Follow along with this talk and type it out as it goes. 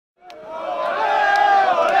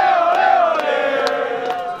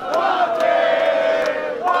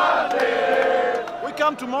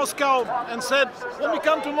to Moscow and said, when we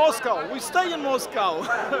come to Moscow, we stay in Moscow.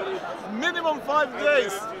 Minimum 5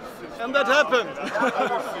 days. And that happened.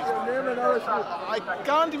 I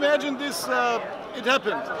can't imagine this. It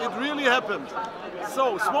happened. It really happened.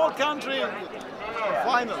 So, small country,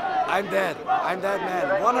 final. I'm dead,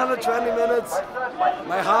 man. 120 minutes,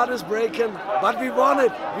 my heart is breaking, but we won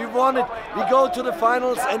it. We go to the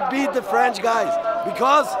finals and beat the French guys.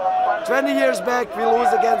 Because 20 years back we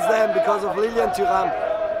lose against them because of Lilian Thuram.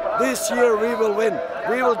 This year we will win.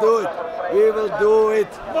 We will do it. We will do it.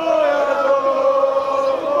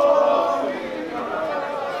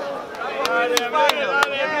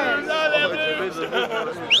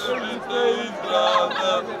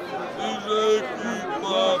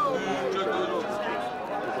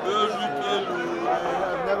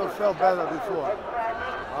 I've never felt better before.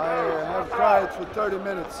 I have cried for 30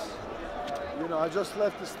 minutes. You know, I just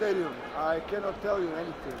left the stadium. I cannot tell you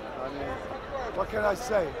anything. I mean, what can I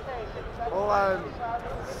say? All I'm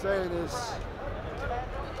saying is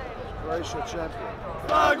Croatia champion.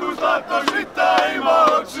 Snagu zlatog žita ima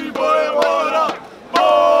oči boje mora,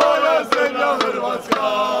 moja zemlja Hrvatska.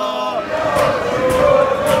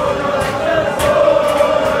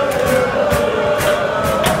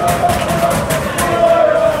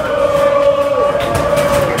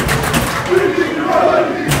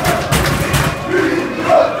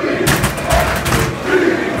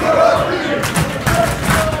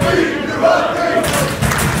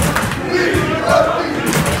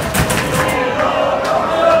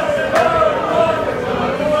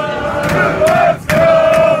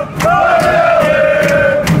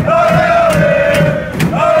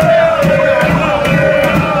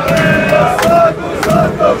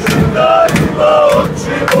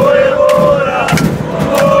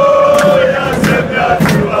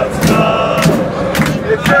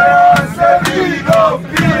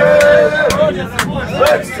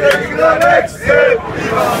 Nek se igra, nek se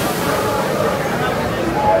pliva.